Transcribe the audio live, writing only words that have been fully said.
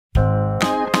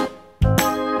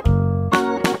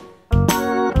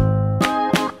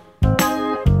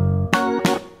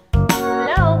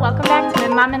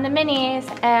Mom and the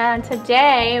Minis, and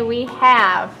today we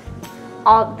have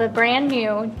all the brand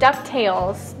new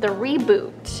DuckTales, the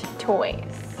Reboot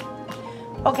toys.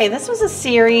 Okay, this was a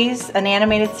series, an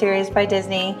animated series by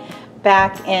Disney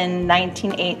back in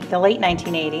the late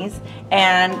 1980s,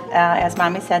 and as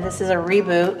Mommy said, this is a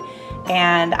reboot,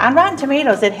 and on Rotten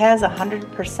Tomatoes it has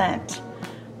 100%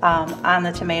 on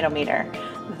the tomato meter,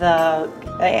 the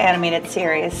animated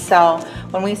series. So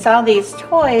when we saw these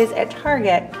toys at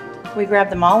Target, we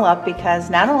grabbed them all up because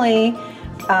not only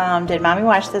did Mommy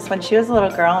watch this when she was a little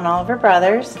girl and all of her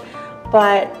brothers,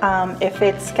 but if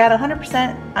it's got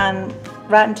 100% on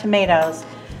Rotten Tomatoes,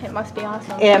 it must be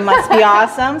awesome. It must be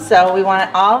awesome. So we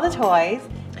want all the toys.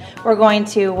 We're going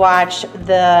to watch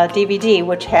the DVD,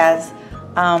 which has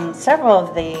several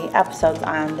of the episodes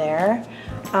on there.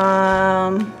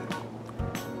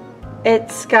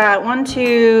 It's got 1,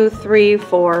 2, 3,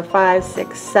 4, 5,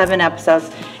 6, 7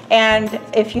 episodes. And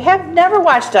if you have never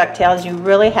watched DuckTales, you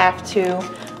really have to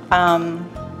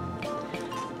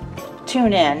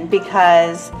tune in,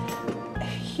 because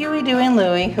Huey, Dewey, and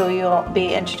Louie, who you'll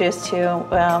be introduced to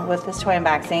with this toy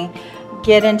unboxing,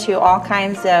 get into all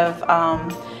kinds of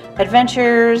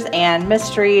adventures and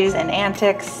mysteries and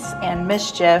antics and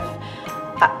mischief,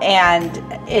 and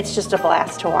it's just a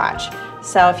blast to watch.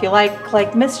 So if you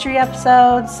like mystery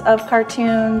episodes of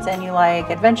cartoons and you like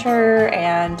adventure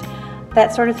and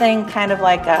that sort of thing, kind of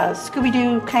like a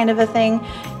Scooby-Doo kind of a thing,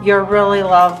 you'll really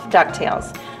love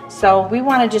DuckTales. So we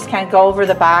want to just kind of go over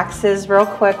the boxes real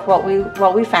quick, what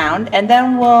we found, and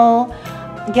then we'll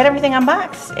get everything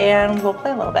unboxed and we'll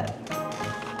play a little bit.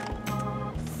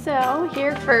 So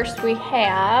here first we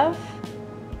have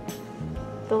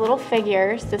the little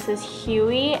figures. This is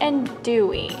Huey and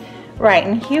Dewey. Right,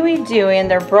 and Huey, Dewey, and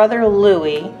their brother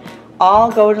Louie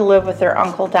all go to live with their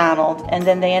Uncle Donald, and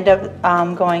then they end up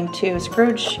going to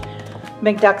Scrooge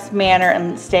McDuck's manor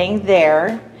and staying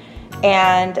there.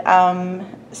 And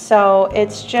so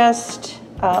it's just,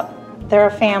 they're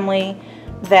a family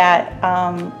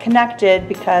that connected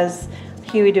because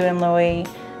Huey, Dewey, and Louie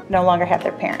no longer have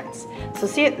their parents. So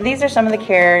see, these are some of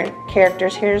the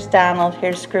characters. Here's Donald,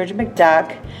 here's Scrooge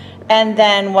McDuck, and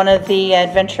then one of the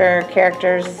adventure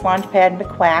characters is Launchpad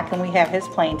McQuack, and we have his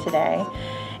plane today.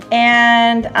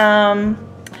 And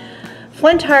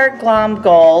Flintheart Glom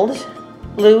Gold,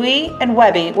 Louie, and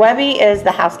Webby. Webby is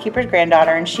the housekeeper's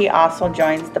granddaughter, and she also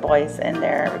joins the boys in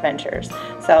their adventures.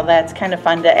 So that's kind of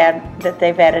fun to add, that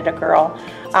they've added a girl.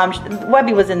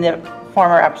 Webby was in the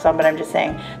former episode, but I'm just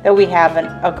saying that we have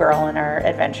a girl in our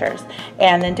adventures.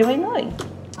 And then Dewey and Louie.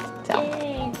 So.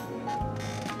 Yay.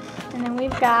 And then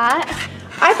we've got...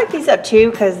 I picked these up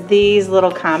too because these little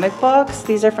comic books,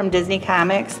 these are from Disney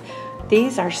Comics.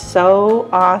 These are so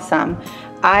awesome.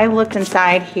 I looked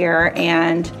inside here,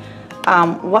 and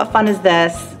what fun is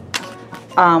this?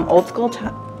 Old school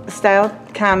style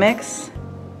comics,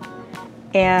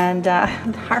 and the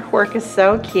artwork is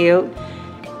so cute.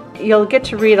 You'll get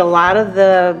to read a lot of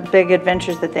the big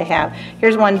adventures that they have.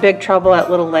 Here's one, Big Trouble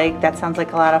at Little Lake. That sounds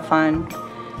like a lot of fun.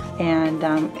 And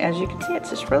as you can see, it's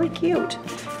just really cute.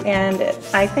 And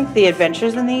I think the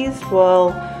adventures in these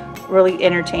will really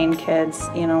entertain kids,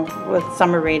 you know, with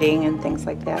summer reading and things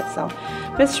like that. So,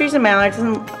 Mysteries and Mallards,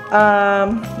 and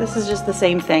this is just the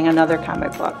same thing, another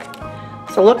comic book.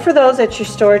 So look for those at your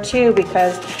store too,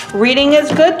 because reading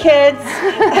is good, kids.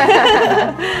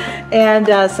 And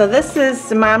so this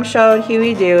is, Mom showed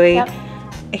Huey, Dewey. Yep.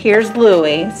 Here's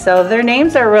Louie. So their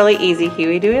names are really easy,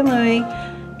 Huey, Dewey, and Louie.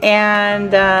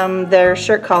 And their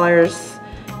shirt colors,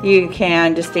 you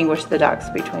can distinguish the ducks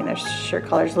between their shirt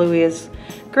colors. Louie is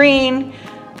green,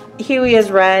 Huey is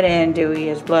red, and Dewey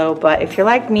is blue. But if you're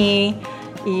like me,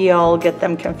 you'll get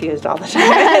them confused all the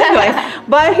time. Anyway,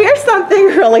 but here's something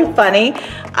really funny.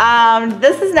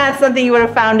 This is not something you would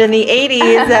have found in the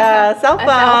 80s. Cell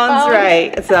phones,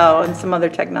 right? So, and some other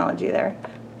technology there.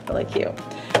 Really cute.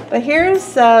 But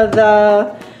here's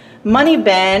the money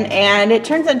bin, and it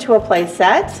turns into a play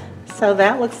set. So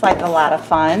that looks like a lot of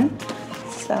fun.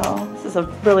 So this is a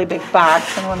really big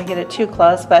box. I don't want to get it too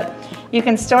close, but you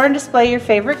can store and display your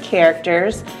favorite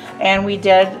characters. And we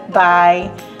did buy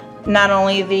not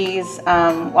only these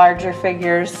larger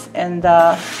figures in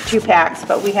the 2-packs,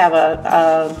 but we have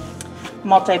a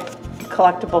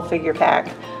multi-collectible figure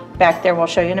pack back there. We'll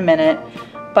show you in a minute.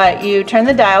 But you turn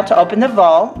the dial to open the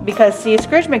vault, because see,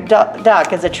 Scrooge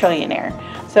McDuck is a trillionaire.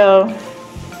 So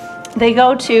they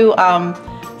go to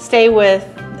stay with,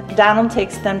 Donald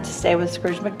takes them to stay with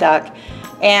Scrooge McDuck.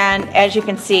 And as you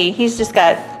can see, he's just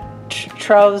got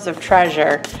troves of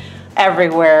treasure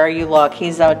everywhere you look.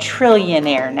 He's a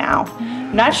trillionaire now.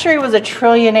 I'm not sure he was a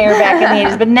trillionaire back in the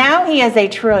 80s, but now he is a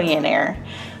trillionaire.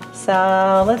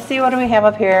 So let's see, what do we have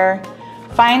up here?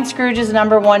 Find Scrooge's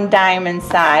 #1 dime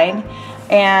inside.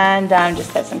 And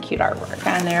just has some cute artwork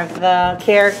on there of the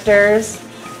characters.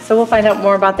 So we'll find out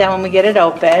more about that when we get it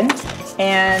open.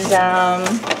 And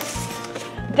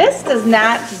this does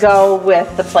not go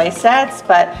with the play sets,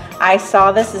 but I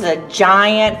saw this as a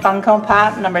giant Funko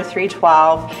Pop number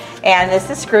 312. And this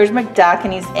is Scrooge McDuck,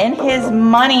 and he's in his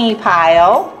money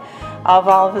pile of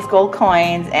all of his gold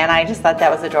coins, and I just thought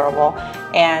that was adorable.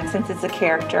 And since it's a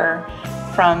character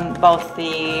from both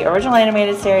the original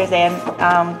animated series and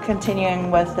continuing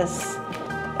with this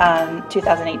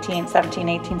 2018,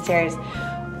 17-18 series,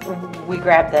 we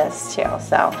grabbed this too.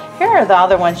 So here are the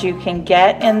other ones you can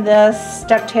get in this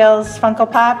DuckTales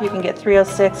Funko Pop. You can get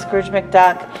 306 Scrooge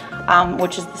McDuck,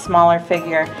 which is the smaller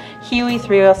figure, Huey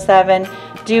 307,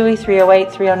 Dewey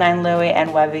 308, 309 Louie,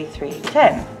 and Webby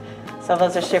 310. So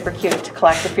those are super cute to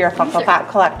collect if you're a Funko Pop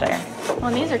collector.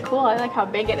 Well, these are cool. I like how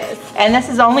big it is. And this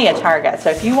is only a Target.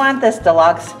 So if you want this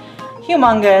deluxe,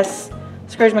 humongous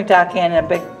Scrooge McDuck in a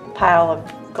big pile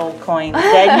of gold coins,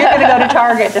 then you're going to go to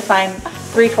Target to find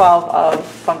 312 of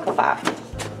Funko Pop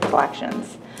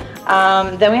collections.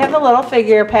 Then we have the little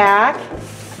figure pack.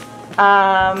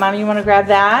 Mom, you want to grab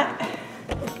that?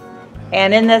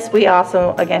 And in this, we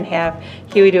also, again, have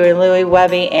Huey, Dewey, Louie,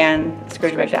 Webby, and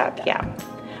Scrooge McDuck. Yeah.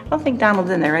 I don't think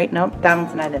Donald's in there, right? Nope,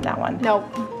 Donald's not in that one. Nope.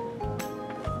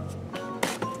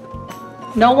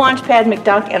 No Launchpad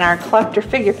McDuck in our collector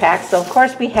figure pack, so of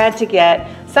course we had to get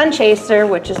Sunchaser,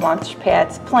 which is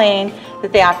Launchpad's plane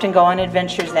that they often go on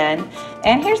adventures in.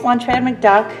 And here's Launchpad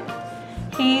McDuck.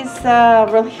 He's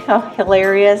really a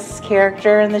hilarious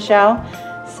character in the show.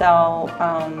 So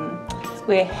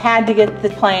we had to get the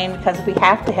plane because we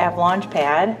have to have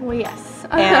Launchpad. Well, yes.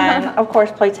 And of course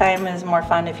playtime is more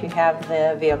fun if you have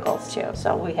the vehicles too,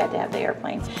 so we had to have the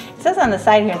airplane. It says on the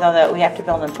side here though that we have to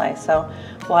build and play, so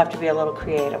we'll have to be a little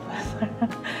creative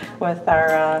with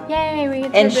our Yay, we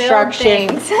get to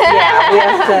instructions. Yeah, we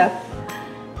have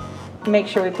to make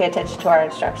sure we pay attention to our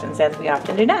instructions, as we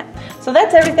often do not. So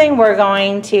that's everything. We're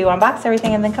going to unbox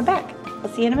everything and then come back.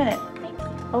 We'll see you in a minute.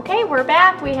 Okay, we're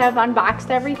back. We have unboxed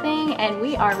everything and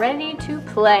we are ready to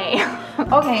play.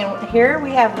 Okay, here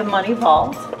we have the money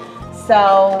vault.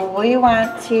 So we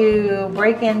want to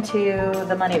break into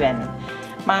the money bin.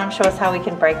 Mom, show us how we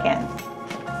can break in.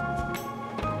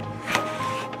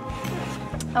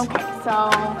 Okay, so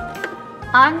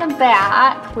on the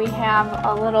back we have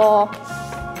a little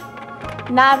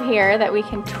knob here that we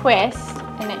can twist,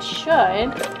 and it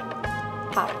should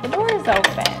pop the doors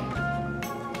open.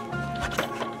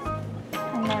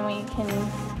 And then we can...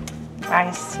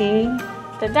 I see.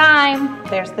 The dime.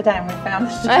 There's the dime we found.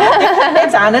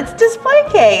 It's on its display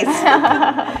case.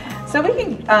 So we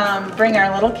can bring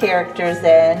our little characters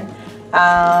in.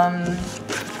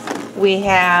 We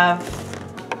have,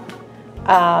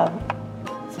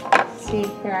 see,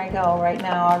 here I go right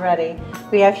now already.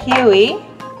 We have Huey.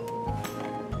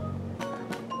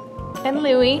 And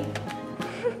Louie.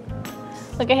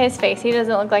 Look at his face. He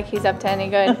doesn't look like he's up to any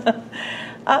good.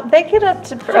 They get up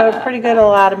to pretty good a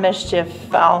lot of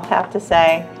mischief, I'll have to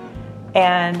say.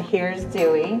 And here's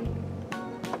Dewey.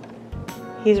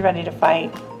 He's ready to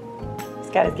fight. He's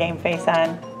got his game face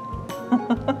on.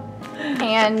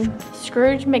 And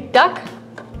Scrooge McDuck.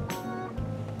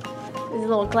 His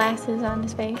little glasses on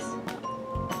his face.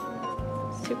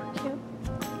 Super cute.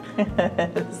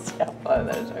 So fun,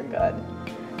 those are good.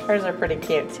 Hers are pretty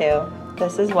cute too.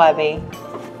 This is Webby.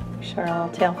 Show her little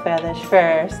tail feathers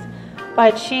first.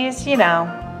 But she's, you know,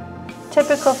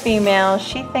 typical female.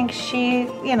 She thinks she,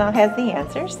 you know, has the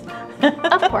answers.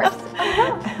 Of course.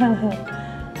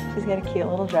 She's got a cute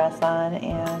little dress on,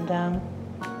 and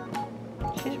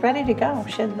she's ready to go.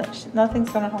 Nothing's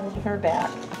going to hold her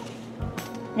back.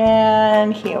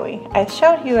 And Huey. I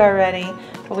showed Huey already,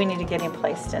 but we need to get him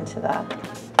placed into the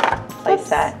play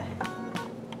set.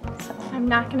 So, I'm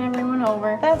knocking everyone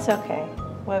over. that's okay.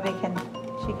 Webby can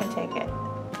take it.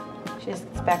 She just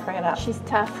gets back right up. She's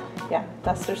tough. Yeah,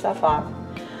 dust herself off.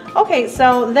 Okay,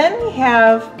 so then we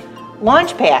have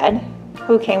Launchpad,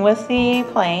 who came with the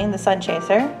plane, the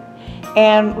Sunchaser.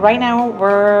 And right now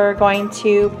we're going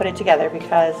to put it together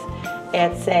because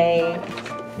it's a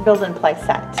build and play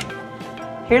set.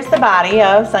 Here's the body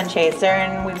of Sunchaser,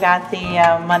 and we've got the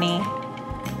money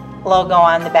logo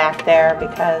on the back there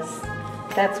because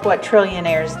that's what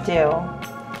trillionaires do.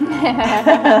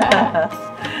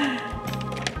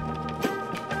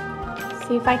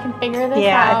 See if I can figure this out.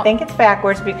 Yeah, I think it's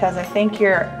backwards because I think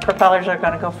your propellers are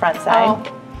going to go front side. Oh.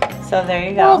 So there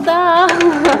you go. Well, duh.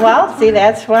 Well, see,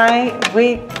 that's why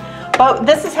But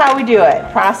this is how we do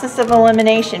it. Process of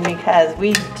elimination, because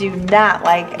we do not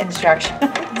like instructions.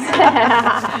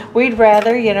 We'd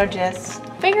rather, you know, just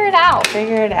figure it out.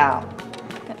 Figure it out.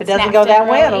 If it doesn't go that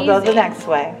way, it'll go the next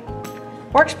way.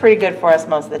 Works pretty good for us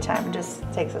most of the time. It just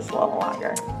takes us a little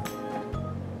longer.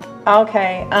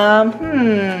 Okay,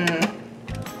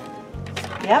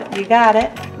 Yep, you got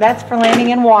it. That's for landing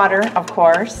in water, of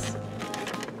course.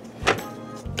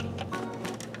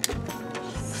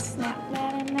 Snap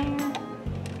that in there.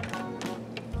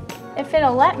 If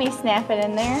it'll let me snap it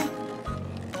in there.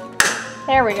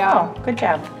 There we go. Oh, good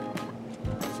job.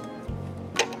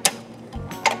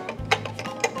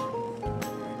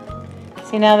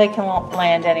 See, now they can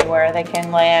land anywhere. They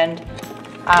can land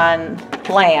on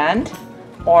land,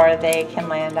 or they can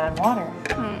land on water,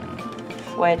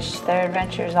 which their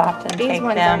adventures often take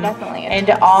them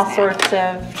into all sorts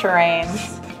of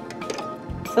terrains.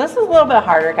 So this is a little bit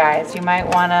harder, guys. You might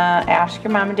want to ask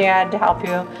your mom and dad to help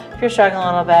you. If you're struggling a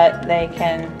little bit, they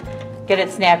can get it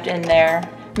snapped in there.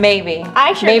 Maybe.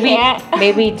 I sure can't.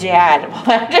 Maybe Dad will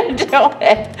have to do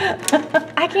it.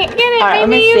 I can't get it. All right,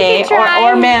 maybe you can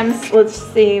try. Or Mims. Let's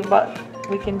see what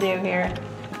we can do here.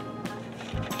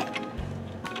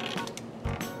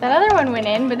 That other one went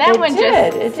in, but that one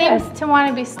just seems to want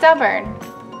to be stubborn.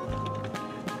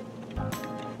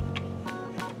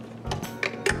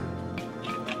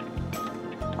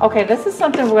 Okay, this is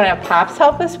something we're going to have Pops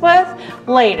help us with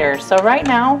later. So right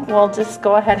now, we'll just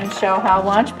go ahead and show how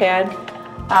Launchpad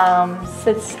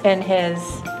sits in his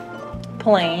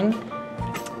plane.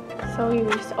 So you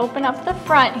just open up the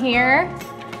front here,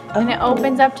 and it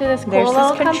opens up to this cool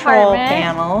little control compartment.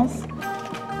 panels,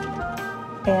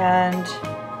 and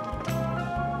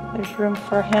there's room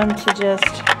for him to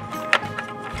just,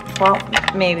 well,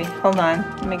 maybe. Hold on,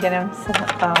 let me get him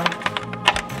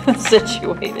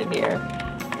situated here.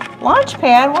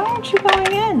 Launchpad, why aren't you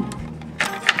going in?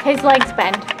 His legs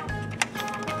bend.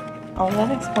 Oh,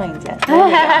 that explains it.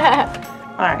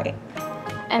 All right.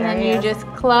 And then you just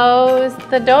close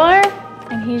the door,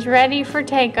 and he's ready for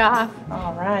takeoff.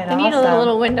 All right, You need a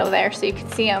little window there so you can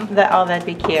see him. Oh, that'd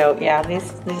be cute. Yeah,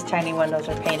 these tiny windows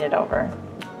are painted over.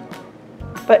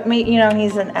 But you know,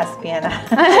 he's an espionage,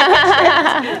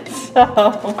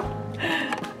 so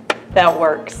that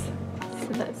works. So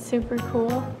that's super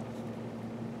cool.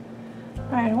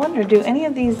 All right, I wonder, do any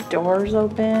of these doors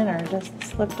open or just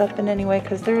slipped up in any way?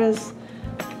 Because there is,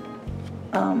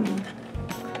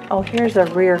 oh, here's a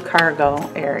rear cargo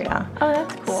area. Oh,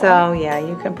 that's cool. So yeah,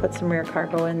 you can put some rear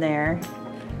cargo in there.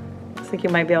 Looks like you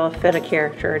might be able to fit a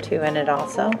character or two in it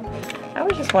also. I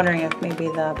was just wondering if maybe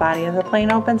the body of the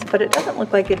plane opens, but it doesn't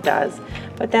look like it does.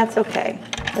 But that's okay.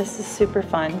 This is super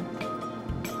fun.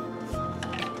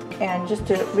 And just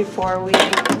before we...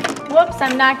 Whoops,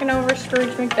 I'm knocking over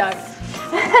Scrooge McDuck.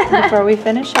 Before we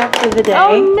finish up for the day.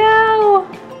 Oh no!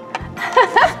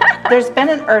 There's been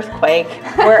an earthquake.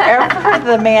 Wherever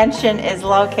the mansion is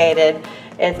located,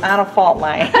 it's on a fault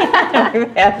line.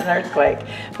 We've had an earthquake.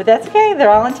 But that's okay, they're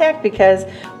all intact, because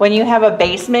when you have a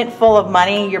basement full of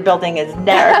money, your building is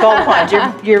never, gold coins,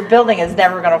 your building is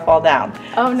never gonna fall down.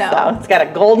 Oh no. So it's got a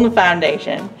golden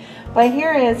foundation. But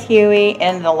here is Huey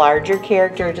and the larger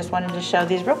character. Just wanted to show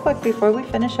these real quick before we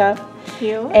finish up.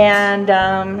 Cute.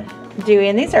 And Dewey,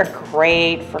 and these are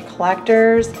great for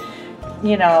collectors.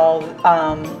 You know,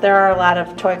 there are a lot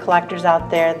of toy collectors out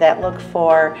there that look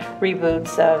for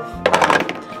reboots of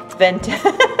vintage.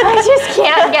 I just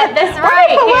can't get this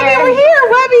right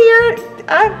here. Webby,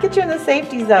 I'll get you in the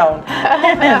safety zone.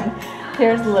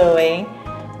 Here's Louie.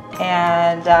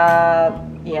 And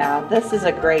yeah, this is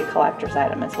a great collector's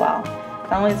item as well.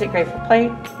 Not only is it great for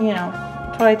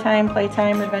toy time,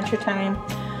 playtime, adventure time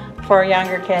for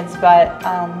younger kids, but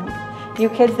you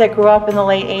kids that grew up in the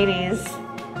late 80s,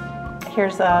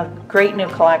 here's a great new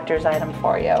collector's item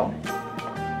for you.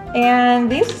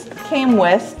 And these came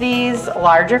with these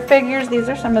larger figures. These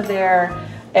are some of their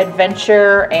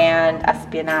adventure and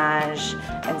espionage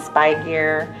and spy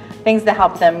gear, things that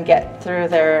help them get through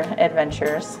their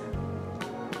adventures.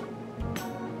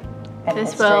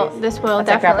 This will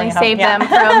definitely save them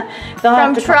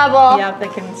from trouble. Yeah, they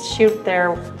can shoot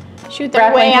their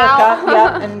way out.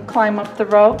 Yep, and climb up the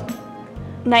rope.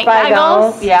 Night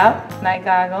goggles. Yep, night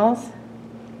goggles.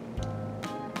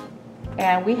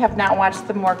 And we have not watched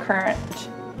the more current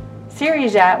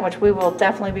series yet, which we will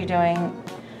definitely be doing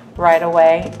right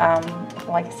away.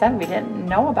 Like I said, we didn't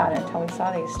know about it until we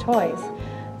saw these toys.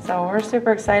 So we're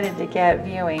super excited to get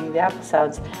viewing the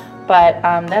episodes. But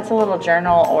that's a little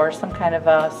journal or some kind of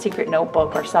a secret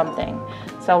notebook or something.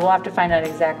 So we'll have to find out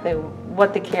exactly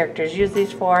what the characters use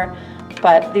these for.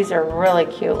 But these are really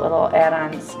cute little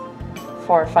add-ons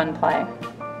for fun play.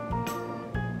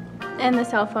 And the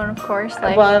cell phone, of course.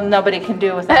 Like, well, nobody can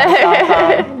do without a cell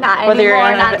phone. Not Whether anymore,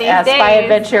 you're not in these a spy days.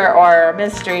 adventure or a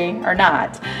mystery or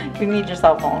not, you need your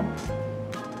cell phone.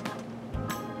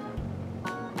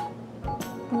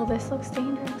 Well, this looks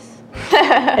dangerous.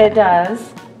 It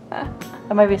does.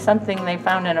 That might be something they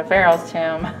found in a pharaoh's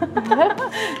tomb.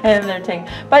 And they're taking.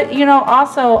 But you know,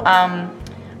 also,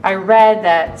 I read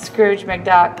that Scrooge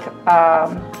McDuck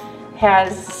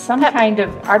has some kind of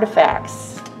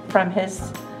artifacts from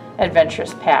his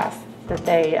adventurous past that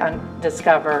they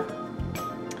discover,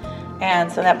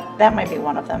 and so that might be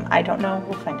one of them. I don't know.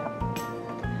 We'll find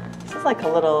out. This is like a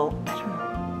little, I don't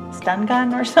know, stun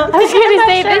gun or something. I was gonna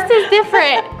say, this is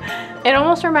different. It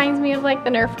almost reminds me of like the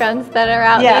Nerf guns that are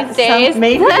out these days.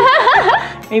 Maybe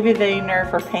maybe they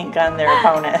Nerf or paint gun their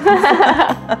opponents.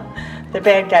 The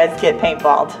bad guys get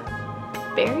paintballed.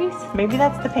 Berries? Maybe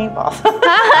that's the paintball.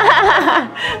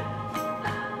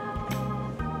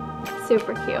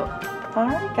 Super cute.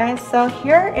 Alright guys, so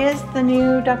here is the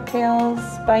new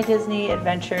DuckTales by Disney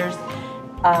Adventures.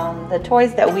 The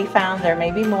toys that we found, there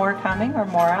may be more coming or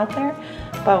more out there,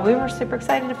 but we were super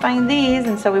excited to find these,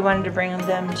 and so we wanted to bring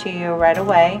them to you right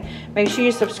away. Make sure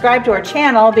you subscribe to our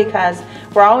channel because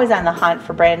we're always on the hunt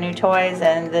for brand new toys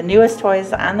and the newest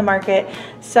toys on the market.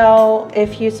 So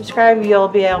if you subscribe, you'll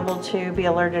be able to be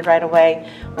alerted right away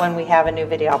when we have a new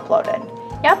video uploaded.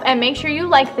 Yep, and make sure you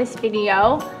like this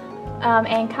video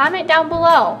and comment down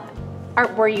below.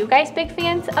 Were you guys big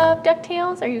fans of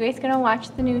DuckTales? Are you guys gonna watch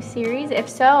the new series? If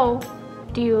so,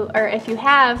 if you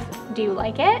have, do you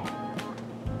like it?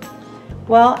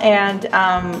 Well, and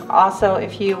also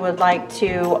if you would like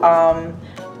to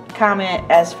comment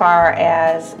as far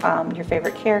as your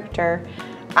favorite character,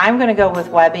 I'm going to go with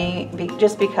Webby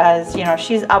just because, you know,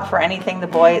 she's up for anything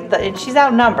and she's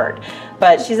outnumbered,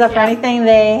 but she's up for anything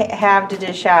they have to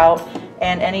dish out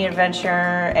and any adventure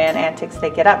and antics they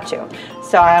get up to.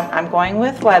 So I'm going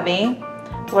with Webby.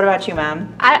 What about you,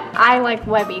 Mom? I like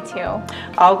Webby too.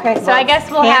 Okay. So I guess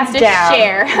we'll have to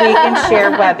share. We can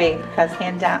share Webby because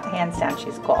hands down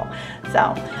she's cool.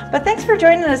 So, but thanks for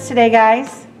joining us today,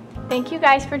 guys. Thank you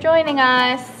guys for joining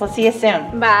us. We'll see you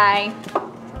soon. Bye.